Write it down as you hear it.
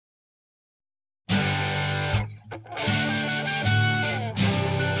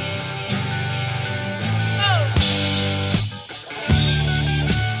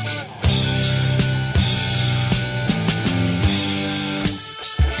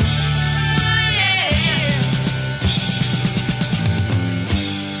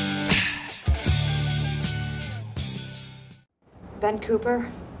Ben Cooper?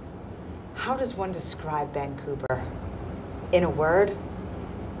 How does one describe Ben Cooper? In a word,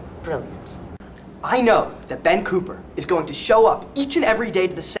 brilliant. I know that Ben Cooper is going to show up each and every day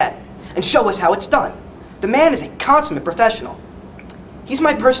to the set and show us how it's done. The man is a consummate professional. He's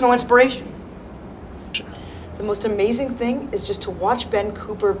my personal inspiration. The most amazing thing is just to watch Ben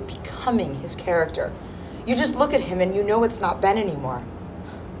Cooper becoming his character. You just look at him and you know it's not Ben anymore.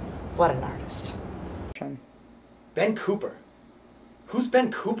 What an artist. Ben Cooper? Who's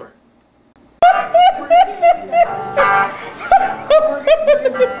Ben Cooper?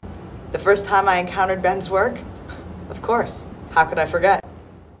 The first time I encountered Ben's work, of course, how could I forget?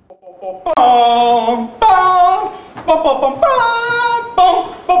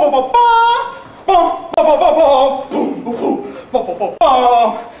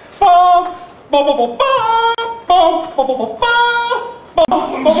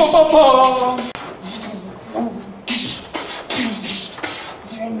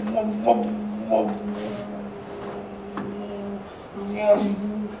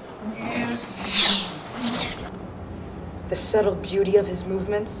 The subtle beauty of his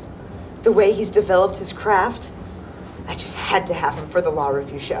movements, the way he's developed his craft. I just had to have him for the Law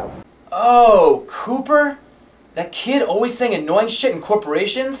Review show. Oh, Cooper? That kid always saying annoying shit in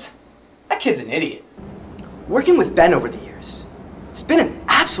corporations? That kid's an idiot. Working with Ben over the years, it's been an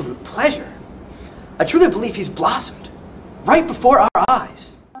absolute pleasure. I truly believe he's blossomed right before our eyes.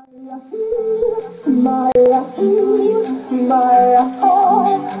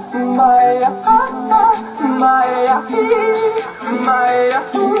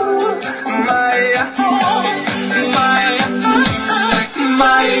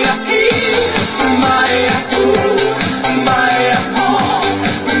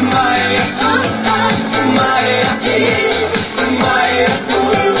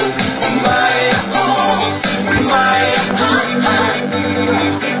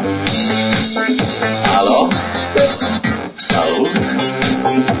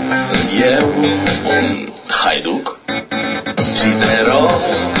 Hajduk ci però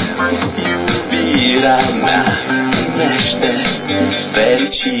iubirea mea mește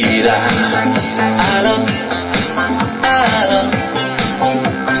fericirea. Alo, alo,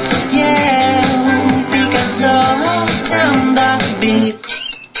 sunt eu, Picasso, ți-am dat bip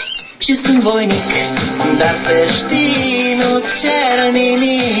și sunt voinic, dar să știi, nu-ți cer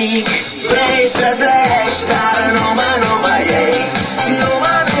nimic. Vrei să pleci, dar numai ei,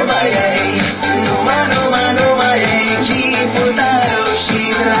 numai ei, numai ei, chipul tău și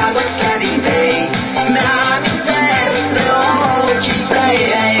dragostea din tei. Mi-amintesc de ochii tăi,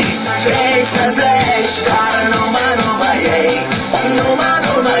 ei. Vrei să pleci, dar numai ei,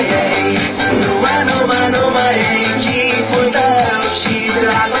 numai ei, numai ei, chipul tău și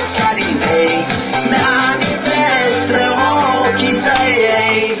dragostea din tei. Mi-amintesc de ochii tăi,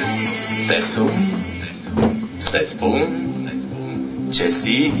 ei. Te sun, să-ți spun ce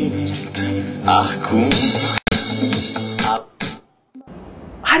simt acum.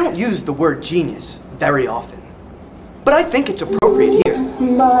 I don't use the word genius very often, but I think it's appropriate here.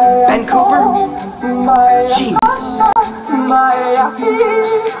 Ben Cooper, genius.